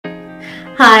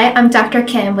Hi, I'm Dr.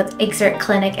 Kim with Exert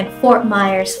Clinic in Fort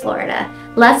Myers, Florida.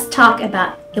 Let's talk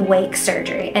about awake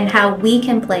surgery and how we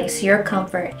can place your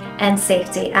comfort and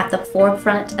safety at the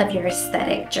forefront of your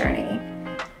aesthetic journey.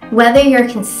 Whether you're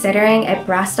considering a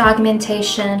breast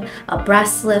augmentation, a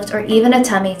breast lift, or even a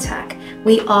tummy tuck,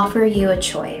 we offer you a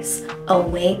choice: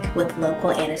 awake with local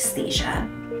anesthesia.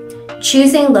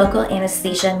 Choosing local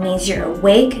anesthesia means you're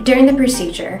awake during the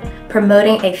procedure,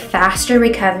 promoting a faster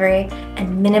recovery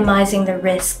and minimizing the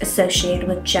risk associated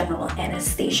with general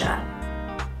anesthesia.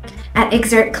 At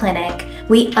Exert Clinic,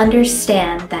 we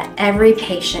understand that every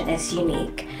patient is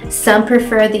unique. Some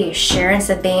prefer the assurance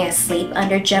of being asleep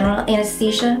under general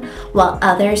anesthesia, while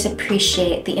others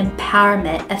appreciate the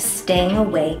empowerment of staying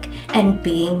awake and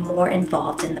being more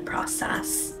involved in the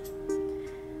process.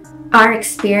 Our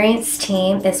experienced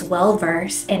team is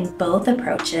well-versed in both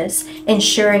approaches,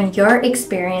 ensuring your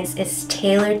experience is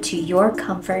tailored to your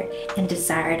comfort and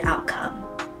desired outcome.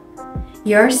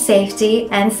 Your safety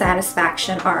and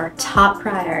satisfaction are our top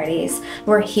priorities.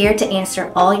 We're here to answer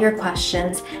all your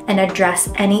questions and address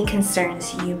any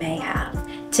concerns you may have.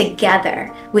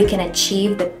 Together, we can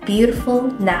achieve the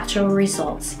beautiful, natural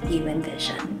results you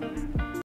envision.